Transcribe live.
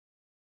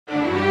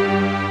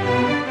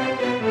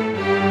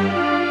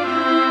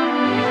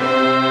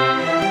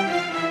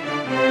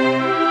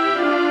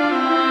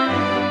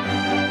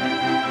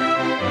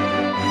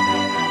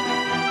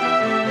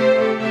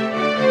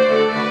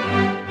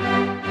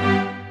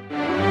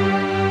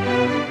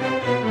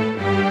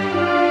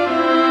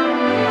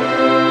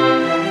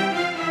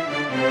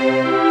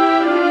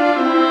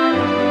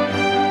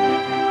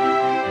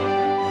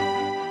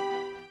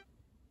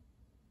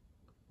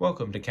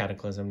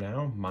Cataclysm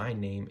now. My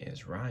name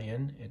is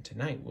Ryan, and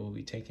tonight we'll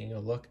be taking a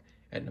look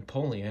at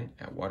Napoleon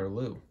at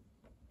Waterloo.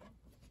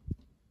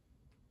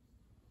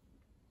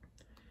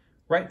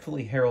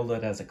 Rightfully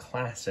heralded as a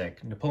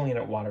classic, Napoleon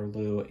at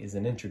Waterloo is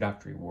an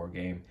introductory war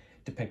game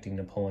depicting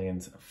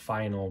Napoleon's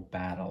final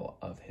battle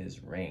of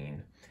his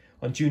reign.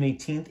 On June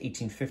 18th,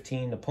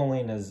 1815,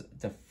 Napoleon has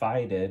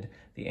divided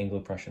the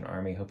Anglo-Prussian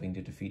army, hoping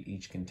to defeat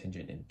each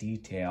contingent in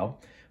detail.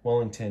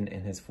 Wellington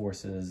and his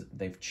forces,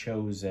 they've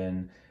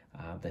chosen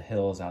the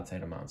hills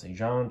outside of Mount St.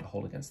 Jean to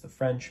hold against the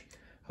French,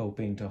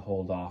 hoping to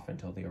hold off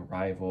until the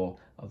arrival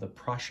of the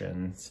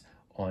Prussians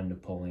on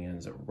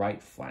Napoleon's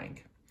right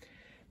flank.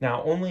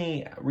 Now,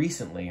 only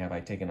recently have I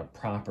taken a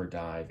proper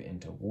dive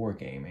into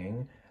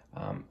wargaming,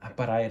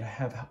 but I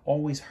have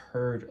always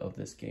heard of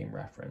this game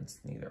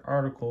referenced in either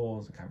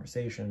articles, and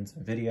conversations,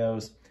 and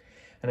videos.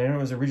 And I know it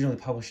was originally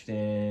published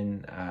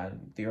in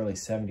the early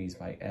 70s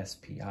by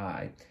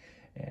SPI,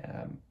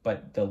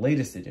 but the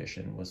latest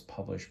edition was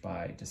published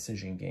by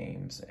Decision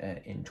Games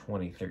in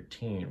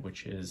 2013,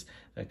 which is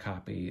the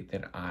copy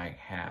that I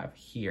have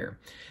here.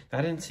 Now,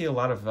 I didn't see a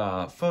lot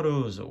of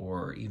photos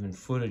or even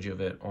footage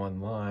of it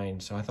online,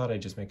 so I thought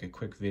I'd just make a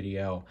quick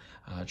video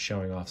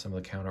showing off some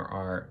of the counter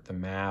art, the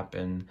map,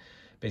 and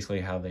basically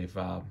how they've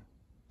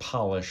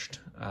polished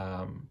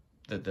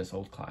this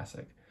old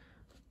classic.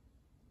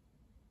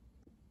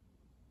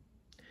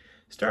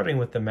 Starting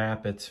with the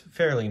map, it's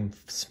fairly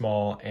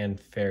small and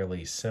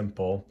fairly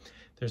simple.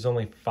 There's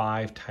only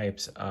 5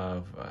 types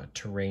of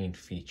terrain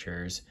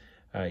features.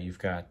 You've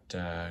got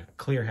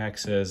clear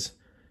hexes,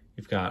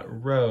 you've got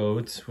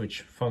roads,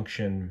 which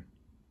function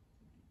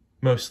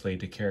mostly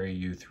to carry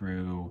you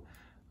through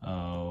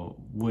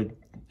wood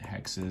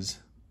hexes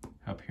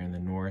up here in the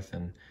north,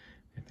 and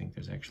I think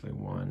there's actually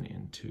one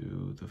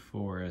into the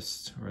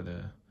forest or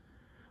the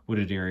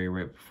wooded area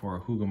right before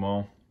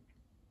Hougoumont.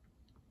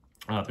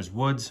 There's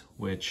woods,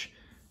 which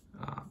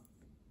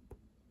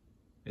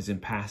is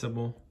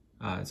impassable.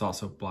 It's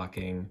also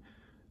blocking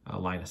a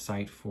line of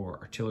sight for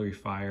artillery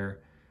fire.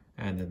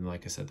 And then,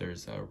 like I said,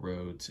 there's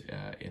roads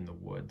in the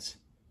woods.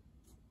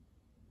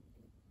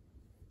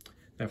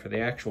 Now for the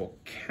actual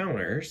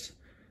counters,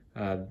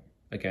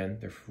 again,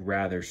 they're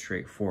rather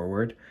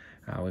straightforward.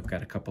 We've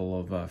got a couple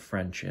of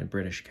French and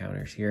British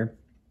counters here.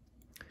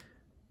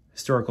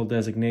 Historical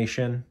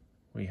designation,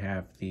 we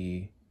have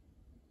the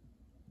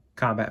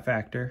combat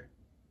factor,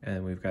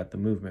 and we've got the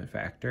movement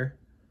factor.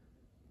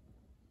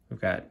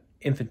 We've got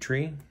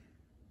infantry,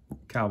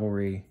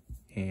 cavalry,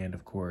 and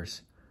of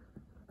course,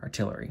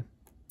 artillery.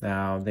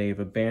 Now, they've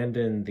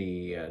abandoned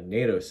the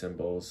NATO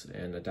symbols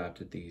and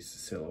adopted these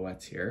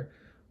silhouettes here,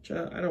 which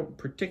I don't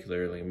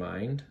particularly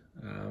mind.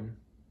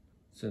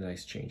 It's a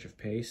nice change of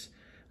pace.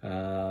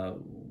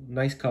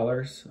 Nice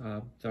colors.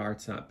 The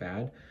art's not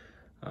bad.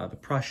 The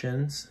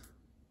Prussians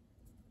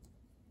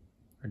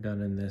are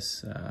done in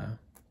this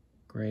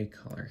gray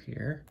color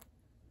here.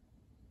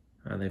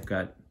 They've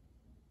got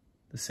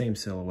the same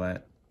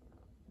silhouette.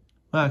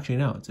 Well, actually,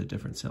 no, it's a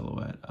different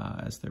silhouette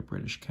as their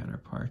British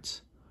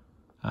counterparts.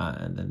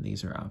 And then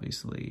these are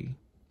obviously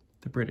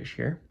the British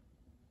here.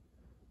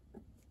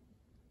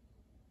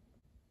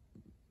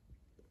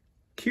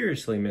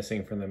 Curiously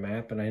missing from the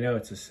map, and I know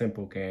it's a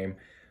simple game,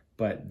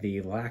 but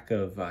the lack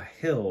of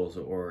hills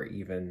or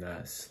even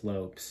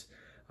slopes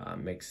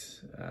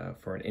makes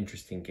for an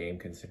interesting game,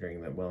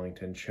 considering that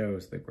Wellington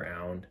chose the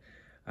ground,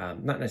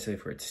 not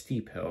necessarily for its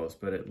steep hills,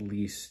 but at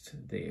least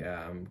the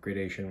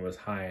gradation was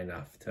high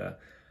enough to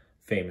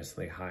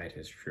famously hide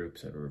his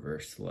troops at a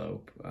reverse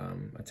slope,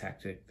 a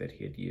tactic that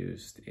he had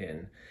used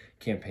in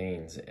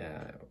campaigns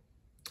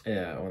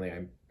on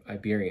the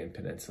Iberian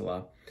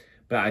Peninsula.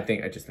 But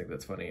I just think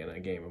that's funny in a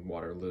game of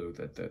Waterloo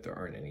that there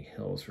aren't any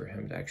hills for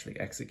him to actually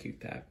execute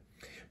that.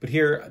 But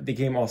here, the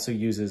game also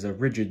uses a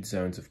rigid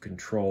zones of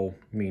control,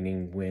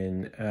 meaning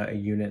when a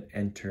unit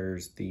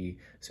enters the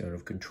zone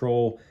of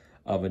control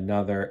of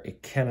another,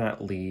 it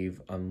cannot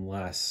leave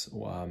unless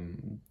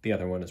the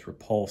other one is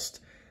repulsed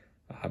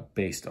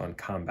based on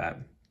combat.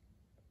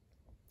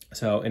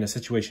 So in a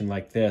situation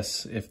like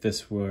this, if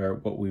this were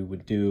what we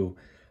would do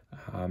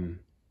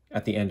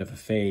at the end of a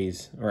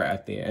phase, or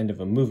at the end of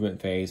a movement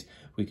phase,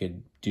 we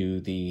could do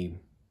the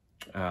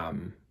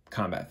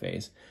combat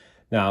phase.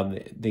 Now,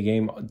 the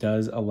game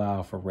does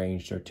allow for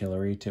ranged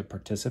artillery to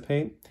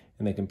participate,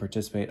 and they can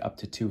participate up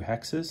to 2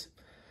 hexes.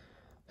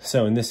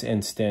 So in this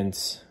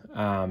instance,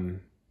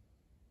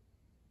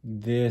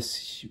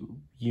 this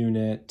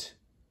unit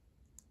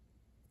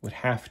would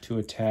have to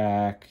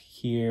attack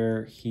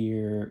here,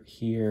 here,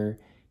 here,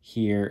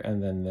 here,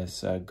 and then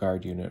this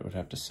guard unit would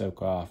have to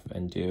soak off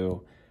and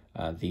do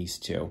these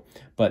 2.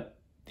 But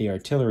the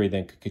artillery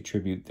then could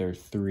contribute their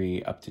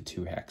 3 up to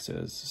 2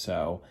 hexes.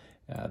 So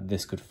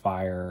this could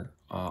fire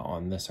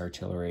on this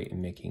artillery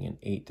and making an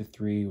 8 to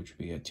 3, which would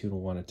be a 2 to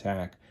 1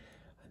 attack.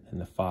 And then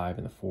the 5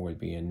 and the 4 would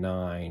be a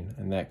 9,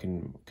 and that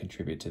can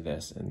contribute to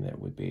this, and that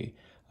would be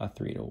a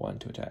 3 to 1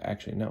 to attack.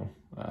 Actually, no,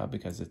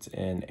 because it's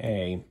in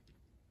a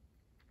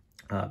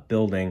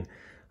building,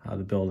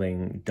 the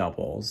building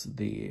doubles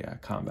the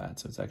combat,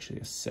 so it's actually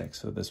a 6.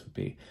 So this would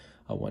be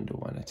a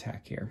 1-to-1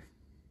 attack here.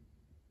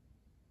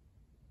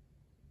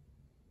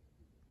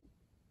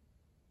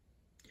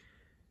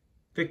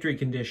 Victory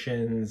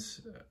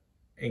conditions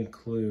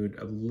include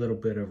a little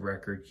bit of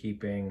record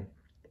keeping.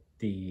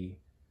 The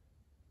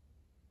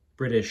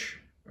British,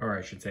 or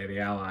I should say the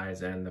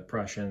Allies and the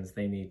Prussians,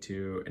 they need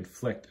to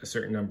inflict a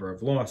certain number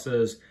of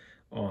losses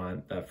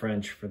on the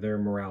French for their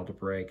morale to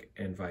break,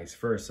 and vice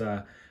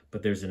versa.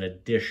 But there's an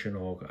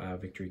additional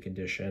victory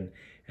condition,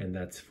 and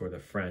that's for the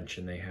French,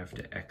 and they have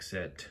to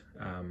exit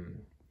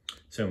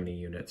so many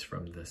units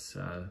from this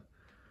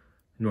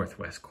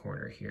northwest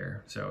corner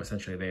here. So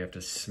essentially they have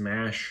to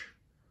smash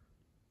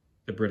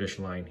the British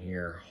line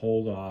here,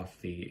 hold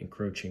off the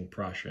encroaching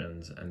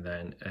Prussians, and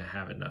then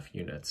have enough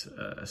units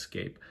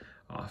escape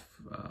off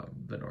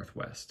the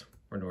northwest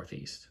or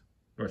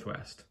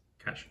northwest.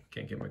 Gosh,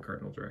 can't get my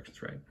cardinal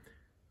directions right.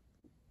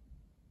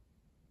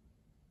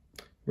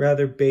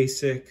 Rather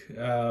basic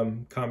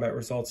combat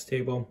results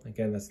table.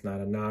 Again, that's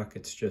not a knock.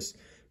 It's just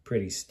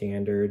pretty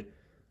standard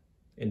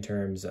in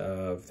terms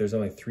of there's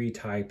only 3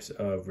 types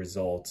of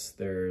results.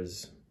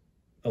 There's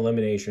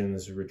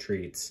eliminations,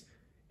 retreats,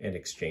 and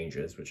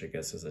exchanges, which I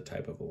guess is a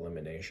type of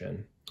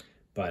elimination.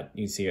 But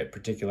you see at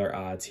particular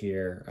odds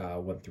here,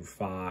 1 through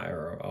 5,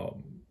 or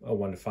a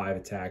 1 to 5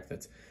 attack,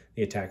 that's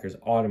the attacker's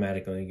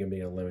automatically going to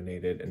be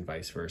eliminated, and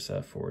vice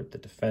versa for the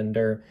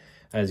defender.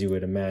 As you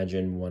would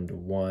imagine, 1 to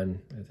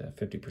 1, a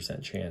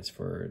 50% chance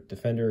for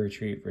defender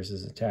retreat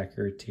versus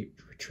attacker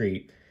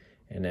retreat.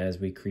 And as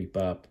we creep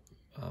up,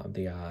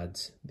 the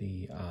odds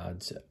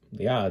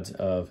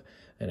of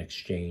an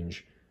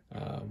exchange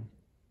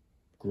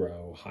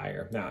grow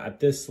higher. Now, at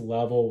this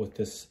level, with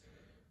this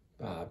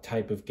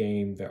type of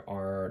game, there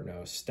are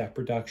no step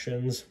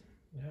reductions.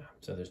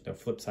 So there's no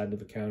flip side to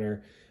the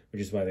counter,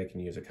 which is why they can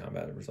use a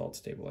combat results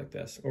table like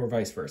this, or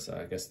vice versa.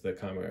 I guess the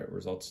combat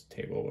results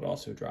table would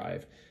also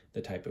drive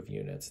the type of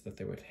units that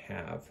they would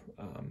have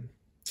on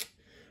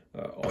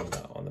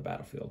the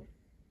battlefield.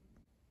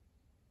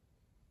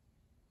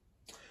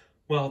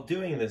 While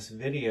doing this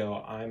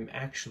video, I'm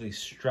actually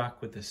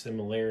struck with the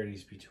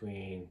similarities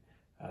between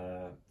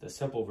the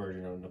simple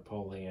version of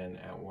Napoleon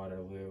at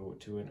Waterloo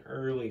to an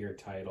earlier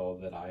title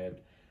that I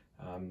had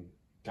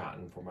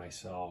gotten for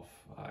myself.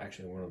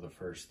 Actually, one of the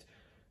first,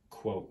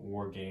 quote,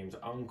 war games,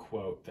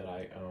 unquote, that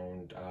I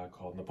owned,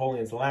 called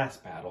Napoleon's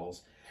Last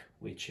Battles,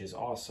 which is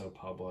also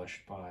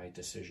published by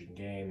Decision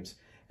Games.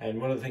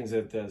 And one of the things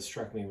that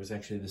struck me was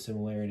actually the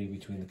similarity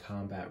between the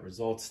combat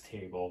results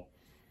table.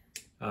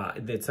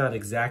 It's not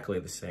exactly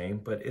the same,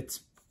 but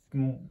it's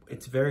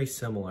very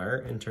similar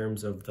in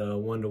terms of the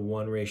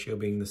 1-to-1 ratio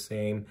being the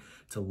same.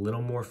 It's a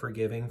little more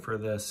forgiving for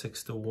the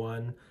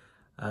 6-to-1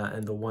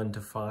 and the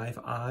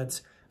 1-to-5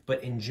 odds.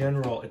 But in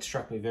general, it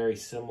struck me very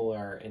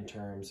similar in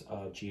terms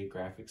of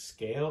geographic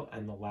scale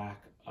and the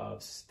lack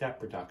of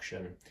step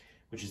reduction,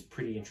 which is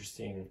pretty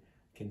interesting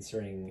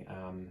concerning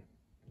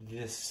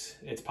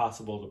it's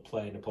possible to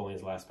play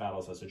Napoleon's Last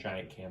Battles as a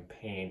giant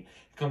campaign.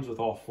 It comes with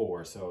all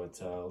 4, so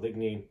it's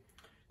Ligny,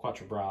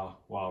 Quatre Bras,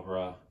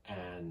 Wavre,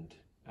 and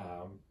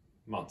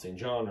Mont Saint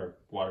Jean or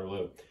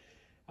Waterloo.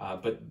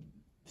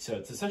 So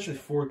it's essentially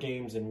 4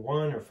 games in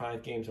 1 or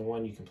 5 games in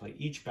 1. You can play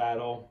each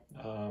battle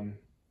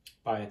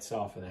by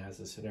itself, and it has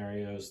the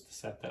scenarios to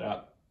set that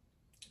up.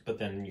 But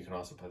then you can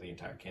also play the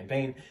entire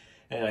campaign.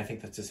 And I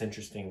think that's just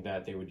interesting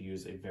that they would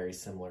use a very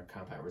similar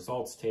combat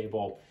results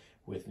table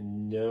with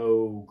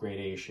no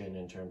gradation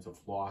in terms of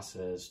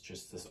losses,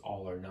 just this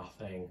all or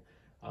nothing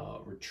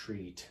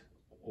retreat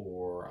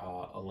or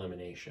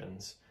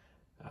eliminations,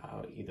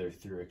 either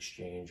through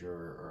exchange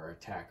or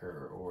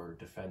attacker or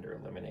defender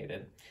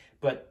eliminated.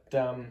 But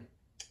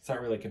it's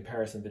not really a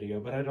comparison video,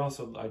 but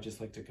I'd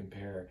just like to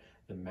compare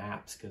the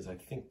maps, because I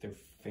think they're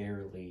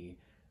fairly,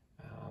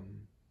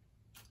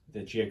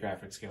 the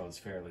geographic scale is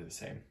fairly the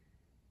same.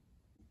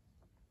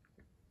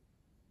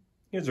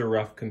 Here's a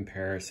rough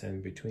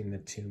comparison between the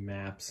 2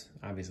 maps.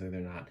 Obviously, they're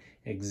not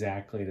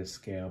exactly to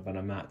scale, but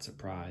I'm not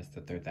surprised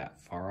that they're that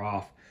far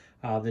off.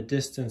 The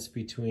distance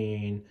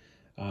between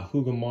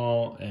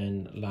Hougoumont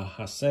and La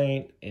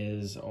Hasainte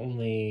is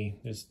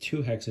there's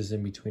 2 hexes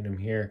in between them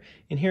here.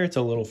 In here, it's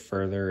a little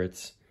further.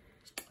 It's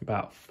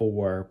about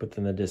 4, but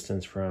then the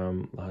distance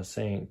from La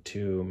Hasainte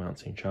to Mont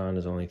Saint Jean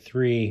is only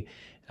 3.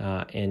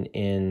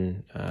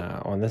 And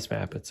on this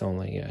map, it's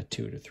only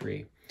 2 to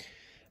 3.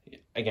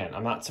 Again,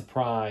 I'm not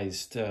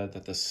surprised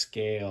that the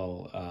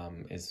scale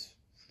is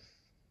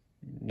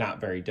not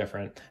very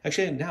different.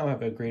 Actually, I now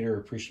have a greater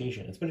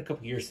appreciation. It's been a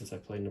couple years since I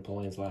played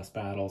Napoleon's Last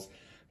Battles,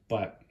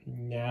 but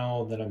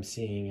now that I'm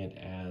seeing it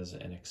as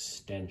an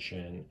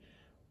extension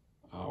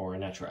or a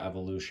natural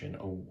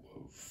evolution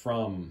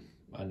from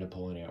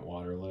Napoleon at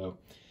Waterloo,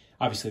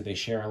 obviously they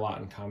share a lot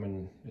in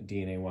common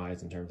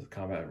DNA-wise in terms of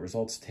combat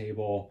results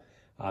table.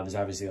 There's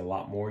obviously a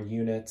lot more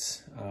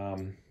units.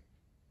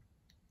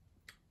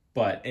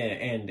 But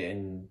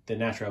in the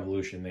natural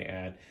evolution, they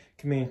add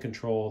command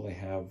control, they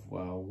have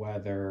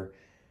weather,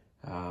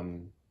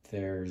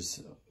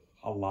 there's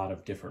a lot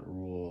of different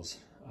rules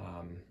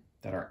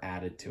that are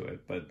added to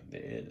it, but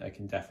I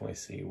can definitely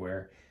see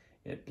where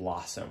it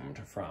blossomed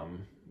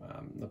from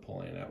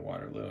Napoleon at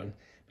Waterloo, and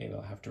maybe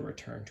I'll have to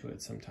return to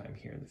it sometime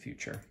here in the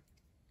future.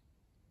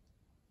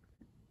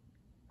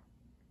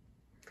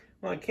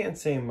 Well, I can't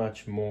say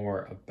much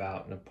more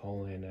about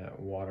Napoleon at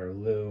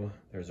Waterloo.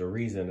 There's a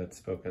reason it's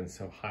spoken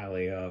so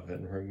highly of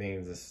and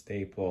remains a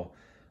staple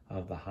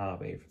of the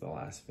hobby for the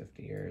last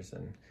 50 years,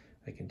 and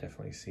I can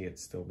definitely see it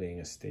still being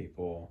a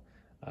staple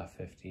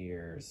 50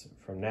 years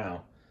from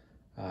now.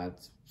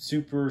 It's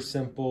super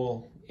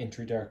simple,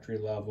 introductory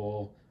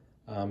level,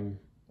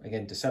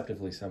 again,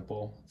 deceptively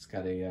simple. It's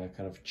got a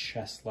kind of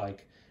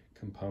chess-like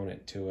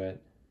component to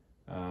it.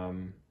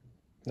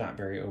 Not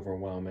very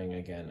overwhelming.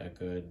 Again, a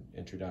good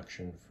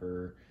introduction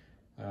for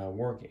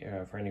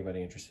for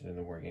anybody interested in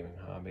the wargaming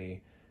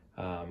hobby.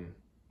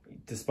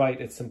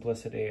 Despite its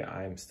simplicity,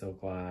 I'm still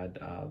glad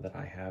that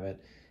I have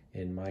it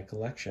in my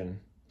collection.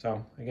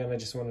 So again, I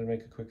just wanted to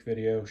make a quick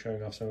video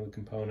showing off some of the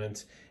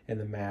components and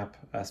the map,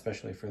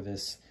 especially for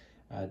this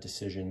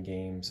Decision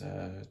Games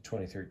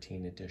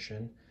 2013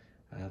 edition.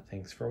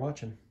 Thanks for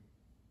watching.